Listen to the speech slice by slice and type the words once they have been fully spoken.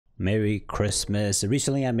Merry Christmas.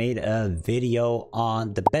 Recently I made a video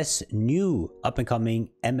on the best new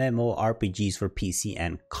up-and-coming MMORPGs for PC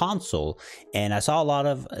and console, and I saw a lot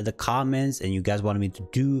of the comments and you guys wanted me to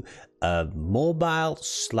do a mobile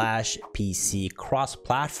slash PC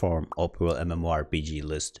cross-platform open world MMORPG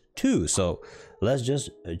list too. So let's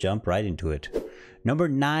just jump right into it. Number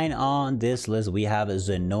 9 on this list, we have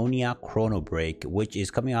Zenonia Chronobreak, which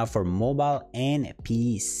is coming out for mobile and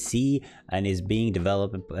PC and is being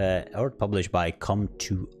developed or published by Come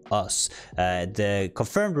To Us. The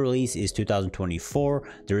confirmed release is 2024.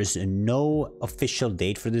 There is no official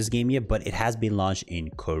date for this game yet, but it has been launched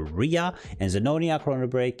in Korea, and Zenonia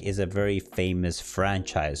Chronobreak is a very famous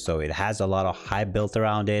franchise, so it has a lot of hype built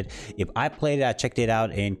around it. If I played it, I checked it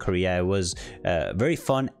out in Korea. It was very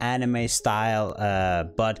fun anime style,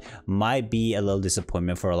 but might be a little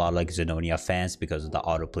disappointment for a lot of like Zenonia fans because of the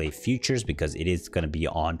autoplay features, because it is going to be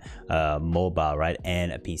on mobile, right,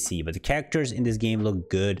 and a PC. But the characters in this game look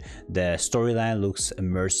good. The storyline looks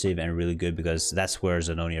immersive and really good, because that's where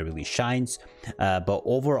Zenonia really shines. But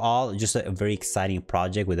overall, just a very exciting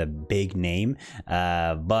project with a big name.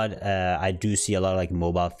 But I do see a lot of like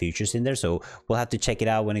mobile features in there, so we'll have to check it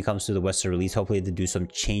out when it comes to the Western release. Hopefully they do some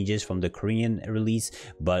changes from the Korean release,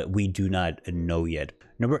 but we do not know yet.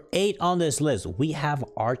 Number 8 on this list, we have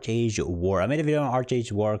ArcheAgeWar. I made a video on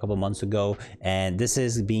ArcheAgeWar a couple months ago, and this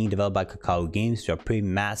is being developed by Kakao Games, which are pretty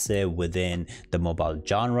massive within the mobile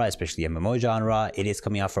genre, especially MMO genre. It is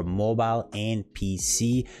coming out for mobile and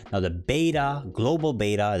PC. Now the beta, global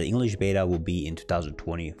beta, the English beta will be in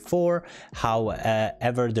 2024.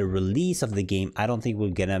 However, the release of the game, I don't think we're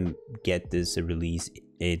gonna get this release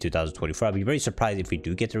in 2024. I'll be very surprised if we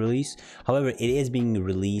do get the release. However, it is being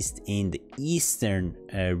released in the eastern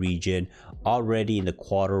region already in the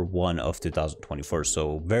Q1 of 2024,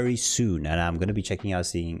 so very soon, and I'm going to be checking out,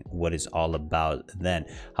 seeing what it's all about then.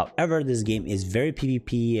 However, this game is very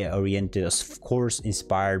PvP oriented, of course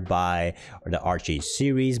inspired by the Archeage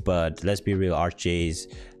series, but let's be real, Archeage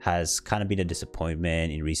has kind of been a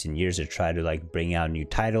disappointment in recent years. They try to like bring out new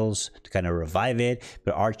titles to kind of revive it,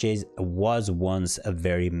 but Archeage was once a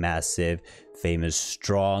very massive, famous,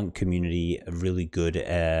 strong community, a really good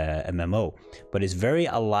MMO, but it's very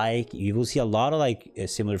alike. You will see a lot of like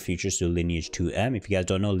similar features to Lineage 2M. If you guys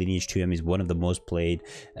don't know, Lineage 2M is one of the most played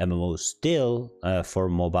MMOs still for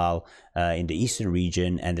mobile in the eastern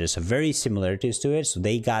region, and there's a very similarities to it. So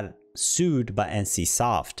they got sued by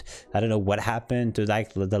NCSoft. I don't know what happened to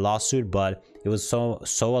like the lawsuit, but it was so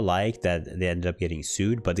alike that they ended up getting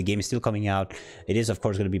sued. But the game is still coming out. It is of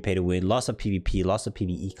course going to be pay to win, lots of PvP, lots of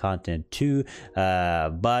PvE content too,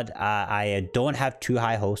 but I don't have too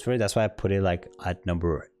high hopes for it. That's why I put it like at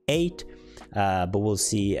number 8, but we'll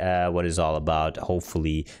see what it's all about,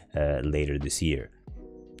 hopefully later this year.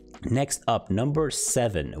 Next up, number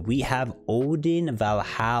 7, we have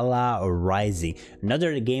OdinValhallaRising,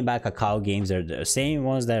 another game by Kakao Games. They're the same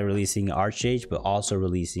ones that are releasing Archeage, but also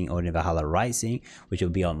releasing OdinValhallaRising, which will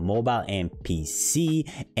be on mobile and PC,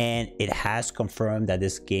 and it has confirmed that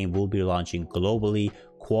this game will be launching globally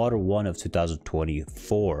Q1 of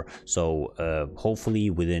 2024, so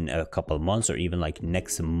hopefully within a couple of months or even like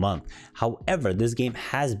next month. However, this game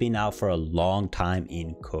has been out for a long time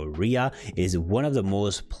in Korea. It is one of the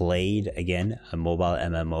most played, again, mobile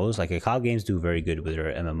MMOs. Like Kakao Games do very good with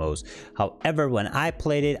their MMOs. However, when I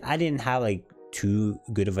played it, I didn't have like too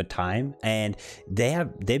good of a time, and they're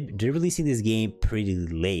releasing this game pretty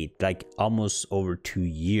late, like almost over 2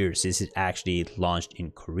 years since it actually launched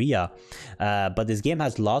in Korea. But this game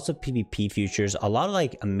has lots of PvP features, a lot of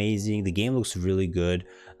like amazing. The game looks really good,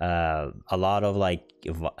 a lot of like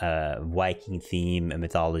Viking theme and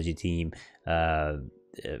mythology theme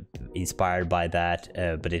inspired by that,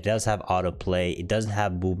 but it does have autoplay. It doesn't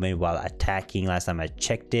have movement while attacking last time I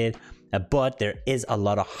checked it. But there is a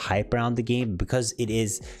lot of hype around the game because it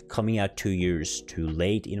is coming out 2 years too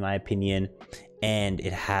late, in my opinion, and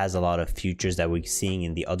it has a lot of features that we're seeing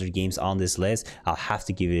in the other games on this list. I'll have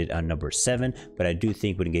to give it a number 7, but I do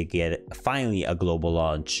think we're gonna get finally a global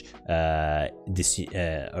launch this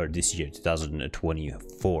year,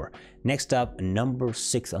 2024. Next up, number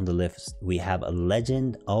 6 on the list, we have a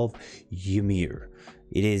LegendOfYmir.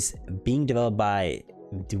 It is being developed by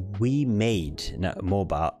WeMade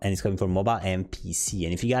mobile, and it's coming for mobile and PC.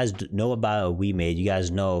 And if you guys know about WeMade, you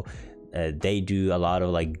guys know they do a lot of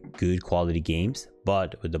like good quality games,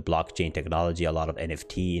 but with the blockchain technology, a lot of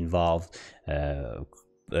NFT involved,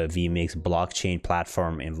 vMix blockchain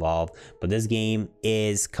platform involved. But this game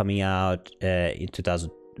is coming out in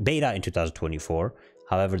beta in 2024.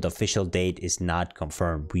 However, the official date is not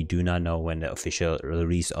confirmed. We do not know when the official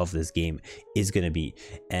release of this game is going to be.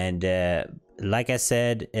 And like I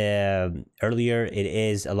said earlier, it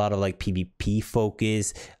is a lot of like PvP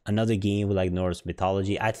focus, another game with like Norse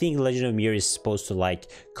mythology. I think Legend of Ymir is supposed to like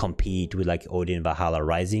compete with like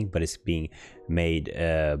OdinValhallaRising, but it's being made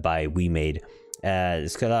by WeMade.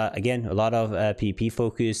 It's got again a lot of PvP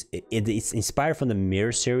focus. It's inspired from the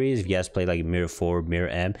Mir series. If you guys play like Mir 4, Mir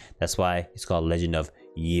M, that's why it's called Legend of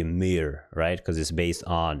Ymir, right? Because it's based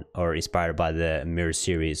on or inspired by the Mir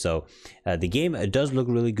series. So the game does look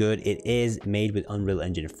really good. It is made with Unreal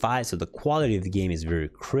Engine 5, so the quality of the game is very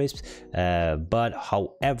crisp. But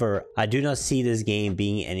however, I do not see this game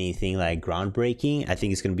being anything like groundbreaking. I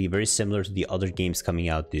think it's going to be very similar to the other games coming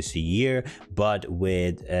out this year, but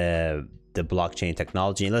with the blockchain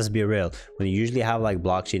technology. And let's be real, when you usually have like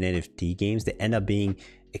blockchain NFT games, they end up being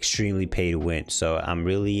extremely pay to win. So I'm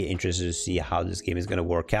really interested to see how this game is going to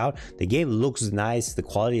work out. The game looks nice, the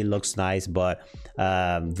quality looks nice, but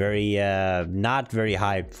very not very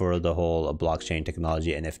hyped for the whole blockchain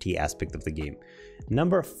technology NFT aspect of the game.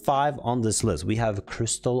 Number 5 on this list, we have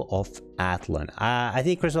CrystalOfAtlan. I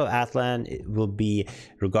think CrystalOfAtlan will be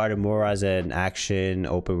regarded more as an action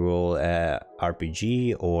open world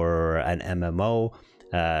RPG or an MMO.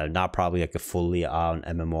 Not probably like a fully on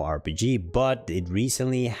MMORPG, but it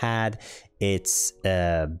recently had its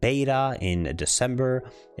beta in December.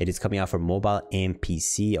 It is coming out for mobile and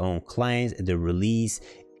PC on clients. The release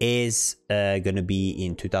is going to be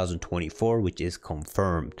in 2024, which is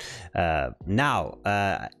confirmed.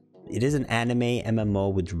 It is an anime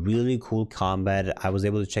MMO with really cool combat. I was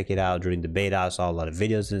able to check it out during the beta. I saw a lot of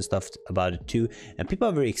videos and stuff about it too, and people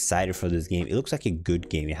are very excited for this game. It looks like a good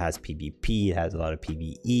game. It has PvP, it has a lot of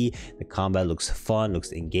PvE. The combat looks fun,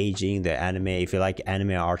 looks engaging. The anime, if you like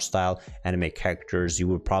anime art style, anime characters, you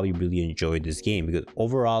will probably really enjoy this game, because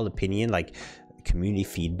overall opinion, like community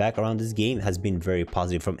feedback around this game has been very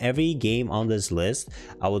positive. From every game on this list,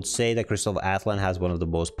 I would say that CrystalOfAtlan has one of the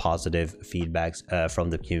most positive feedbacks from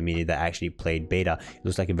the community that actually played beta. It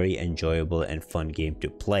looks like a very enjoyable and fun game to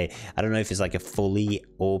play. I don't know if it's like a fully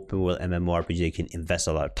open world MMORPG you can invest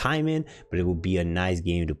a lot of time in, but it would be a nice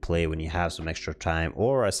game to play when you have some extra time,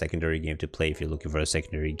 or a secondary game to play if you're looking for a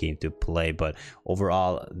secondary game to play. But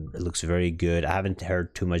overall, it looks very good. I haven't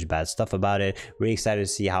heard too much bad stuff about it. Really excited to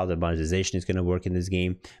see how the monetization is going to work in this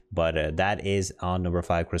game. But that is on number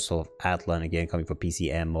 5, CrystalOfAtlan, again coming for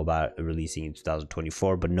PC and mobile, releasing in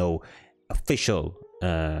 2024, but no official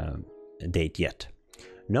date yet.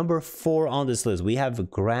 Number 4 on this list, we have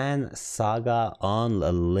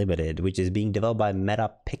GranSagaUnlimited, which is being developed by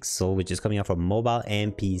Metapixel, which is coming out for mobile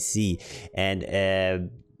and PC, and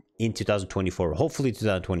in 2024, hopefully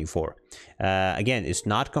 2024. Again, it's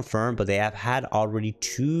not confirmed, but they have had already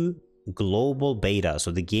 2 global beta,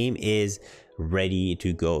 so the game is ready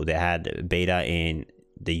to go. They had beta in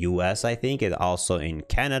the US, I think, and also in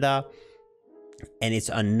Canada, and it's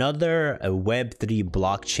another Web3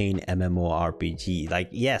 blockchain MMORPG. Like,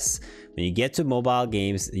 yes, when you get to mobile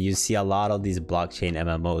games, you see a lot of these blockchain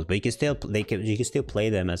MMOs, but you can still play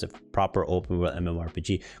them as a proper open world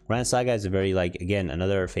MMORPG. Gran Saga is a very, like, again,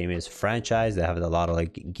 another famous franchise. They have a lot of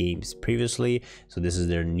like games previously, so this is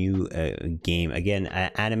their new game. Again,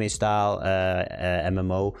 anime style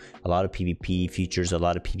MMO, a lot of PvP features, a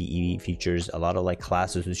lot of PvE features, a lot of like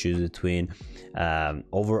classes to choose between.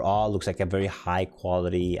 Overall, looks like a very high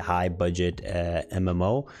quality, high budget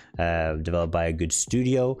MMO developed by a good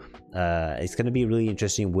studio. It's going to be really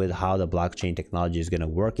interesting with how the blockchain technology is going to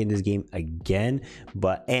work in this game again,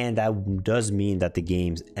 and that does mean that the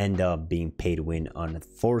games end up being pay to win,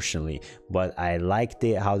 unfortunately. But I liked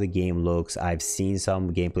it, how the game looks. I've seen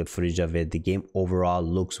some gameplay footage of it. The game overall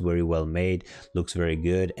looks very well made, looks very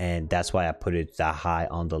good, and that's why I put it that high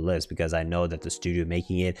on the list, because I know that the studio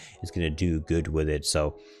making it is going to do good with it.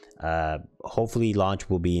 So hopefully launch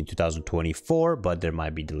will be in 2024, but there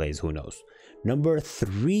might be delays, who knows. Number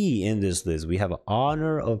 3 in this list, we have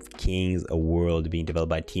HonorOfKingsWorld, being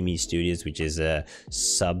developed by Teamy Studios, which is a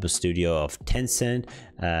sub studio of Tencent.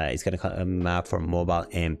 It's going to come out for mobile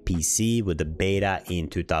and PC with the beta in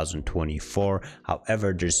 2024.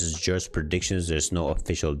 However, this is just predictions. There's no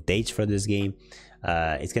official dates for this game.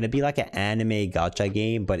 It's going to be like an anime gacha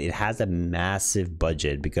game, but it has a massive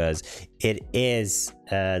budget because it is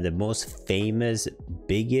the most famous,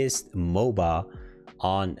 biggest MOBA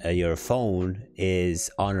on your phone is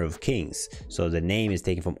Honor of Kings. So the name is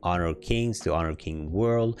taken from Honor of Kings to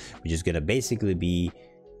HonorOfKingsWorld, which is going to basically be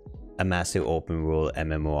a massive open world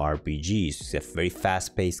MMORPG. It's a very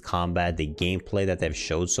fast-paced combat. The gameplay that they've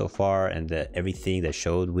showed so far and everything they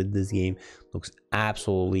showed with this game looks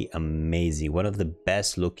absolutely amazing. One of the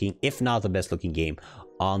best looking, if not the best looking game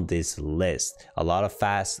on this list. A lot of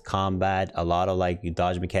fast combat, a lot of like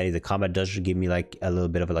dodge mechanics. The combat does give me like a little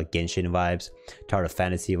bit of like Genshin vibes, Tower of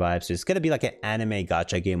Fantasy vibes. So it's gonna be like an anime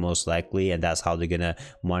gacha game most likely, and that's how they're gonna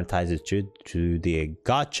monetize it through the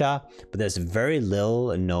gacha. But there's very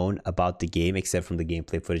little known about the game except from the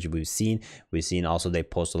gameplay footage we've seen. We've seen also they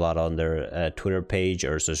post a lot on their Twitter page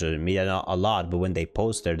or social media, not a lot, but when they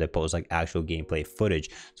post there, they post like actual gameplay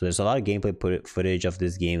footage. So there's a lot of gameplay footage of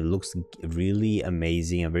this game. It looks really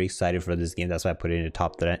amazing. I'm very excited for this game. That's why I put it in the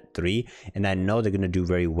top 3, and I know they're going to do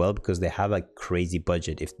very well because they have a crazy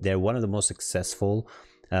budget. If they're one of the most successful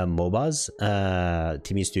MOBAs,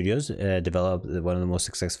 Timmy Studios developed one of the most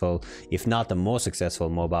successful, if not the most successful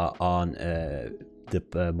MOBA on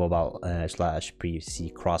the mobile slash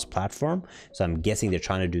PC cross platform. So I'm guessing they're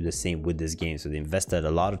trying to do the same with this game. So they invested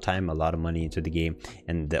a lot of time, a lot of money into the game,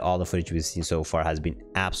 and all the footage we've seen so far has been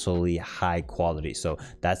absolutely high quality. So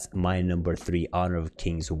that's my number 3, Honor of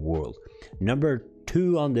King's World. Number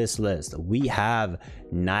 2 on this list, we have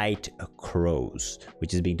NightCrows,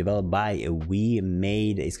 which is being developed by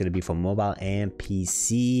ymir. It's going to be for mobile and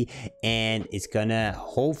PC, and it's gonna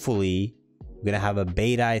hopefully gonna have a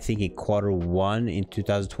beta, I think, in Q1 in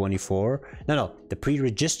 2024. No, the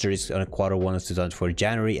pre-register is on Q1 of 2024,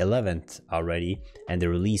 January 11th already, and the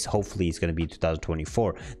release hopefully is gonna be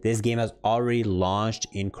 2024. This game has already launched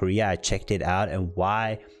in Korea. I checked it out, and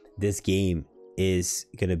why this game is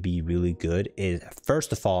gonna be really good is,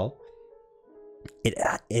 first of all, it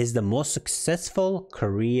is the most successful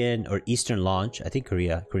Korean or Eastern launch, I think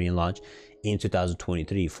Korean launch in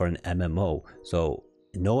 2023 for an MMO. So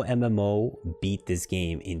no MMO beat this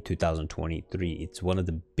game in 2023. It's one of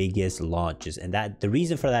the biggest launches, and that the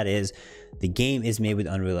reason for that is the game is made with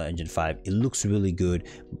Unreal Engine 5. It looks really good,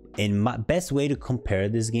 and my best way to compare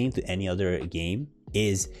this game to any other game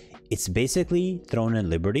is it's basically Throne and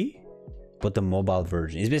Liberty, but the mobile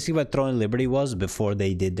version. It's basically what Throne and Liberty was before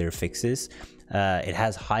they did their fixes. It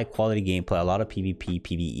has high quality gameplay, a lot of PvP,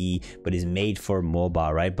 PvE, but it's made for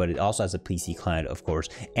mobile, right? But it also has a PC client, of course.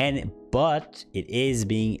 But it is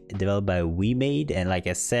being developed by ymir, and like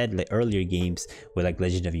I said, like earlier games with like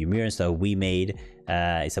Legend of Ymir and stuff, ymir,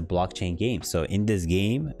 it's a blockchain game. So in this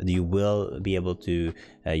game, you will be able to,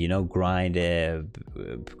 grind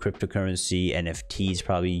cryptocurrency, NFTs,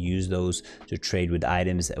 probably use those to trade with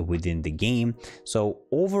items within the game. So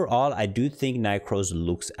overall, I do think NightCrows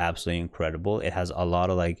looks absolutely incredible. It has a lot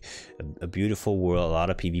of like a beautiful world, a lot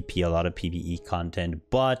of PvP, a lot of PvE content,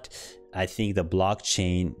 but I think the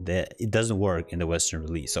blockchain, it doesn't work in the Western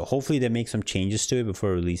release. So hopefully they make some changes to it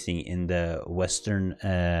before releasing in the Western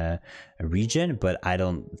region, but I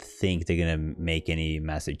don't think they're gonna make any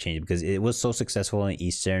massive change because it was so successful in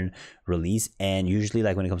Eastern release. And usually,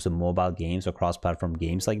 like when it comes to mobile games or cross-platform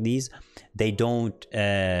games like these, they don't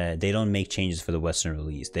make changes for the Western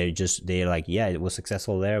release. They're like, yeah, it was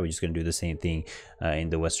successful there, we're just gonna do the same thing in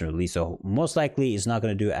the Western release. So most likely it's not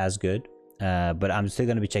gonna do as good. But I'm still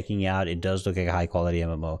going to be checking it out. It does look like a high quality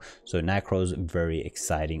MMO. So NightCrows, very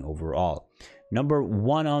exciting overall. Number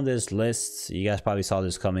 1 on this list, you guys probably saw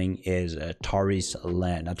this coming, is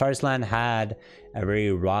Tarisland. Now, Tarisland had a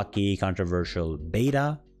very rocky, controversial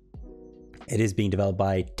beta. It is being developed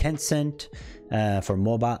by Tencent for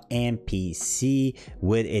mobile and PC,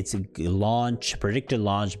 with its predicted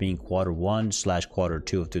launch being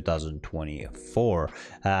Q1/Q2 of 2024.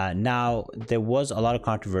 Now, there was a lot of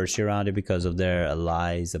controversy around it because of their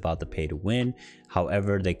lies about the pay to win.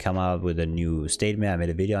 However, they come out with a new statement. I made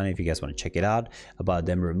a video on it if you guys want to check it out, about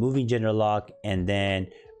them removing gender lock and then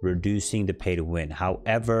reducing the pay to win.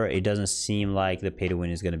 However, it doesn't seem like the pay to win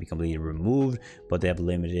is going to be completely removed, but they have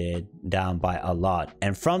limited it down by a lot.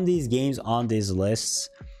 And from these games on these lists,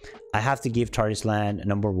 I have to give Tarisland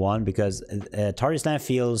number 1 because Tarisland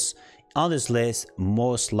feels on this list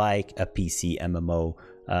most like a PC MMO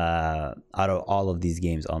out of all of these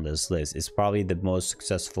games on this list. It's probably the most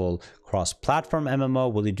successful cross-platform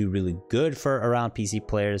MMO. Will it do really good for around PC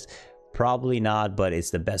players? Probably not, but it's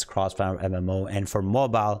the best cross-platform MMO, and for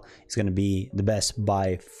mobile it's going to be the best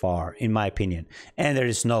by far, in my opinion. And there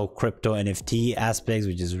is no crypto NFT aspects,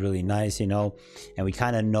 which is really nice, and we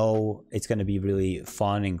kind of know it's going to be really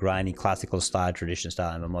fun and grinding, classical style, traditional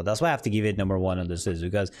style MMO. That's why I have to give it number 1 on this list,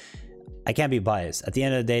 because I can't be biased. At the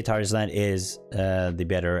end of the day, Tarisland is the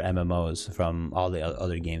better MMOs from all the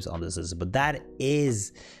other games on this list. But that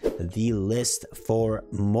is the list for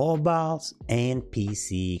mobiles and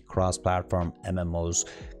PC cross-platform MMOs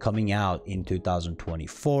coming out in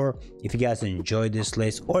 2024. If you guys enjoyed this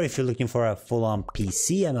list, or if you're looking for a full-on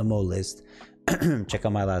PC MMO list, check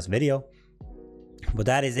out my last video. But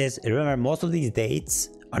that is it. Remember, most of these dates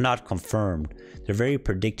are not confirmed. They're very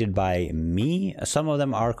predicted by me. Some of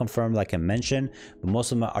them are confirmed, like I mentioned, but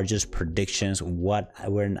most of them are just predictions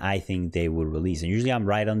when I think they will release. And usually I'm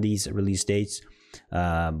right on these release dates,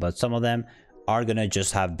 but some of them are gonna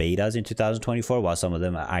just have betas in 2024, while some of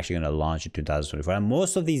them are actually gonna launch in 2024. And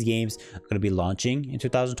most of these games are gonna be launching in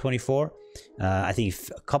 2024. I think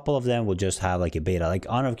a couple of them will just have like a beta, like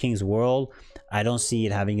HonorOfKingsWorld. I don't see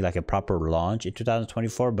it having like a proper launch in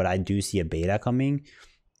 2024, but I do see a beta coming.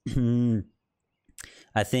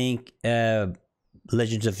 I think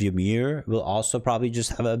LegendOfYmir will also probably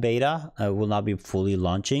just have a beta, will not be fully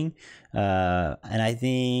launching, and I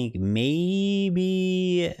think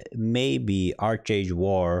maybe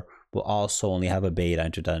ArcheAgeWar will also only have a beta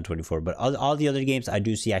in 2024, but all the other games I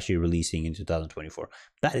do see actually releasing in 2024.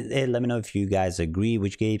 That is it. Let me know if you guys agree.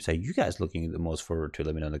 Which games are you guys looking the most forward to?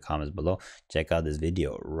 Let me know in the comments below. Check out this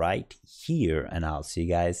video right here, and I'll see you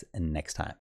guys next time.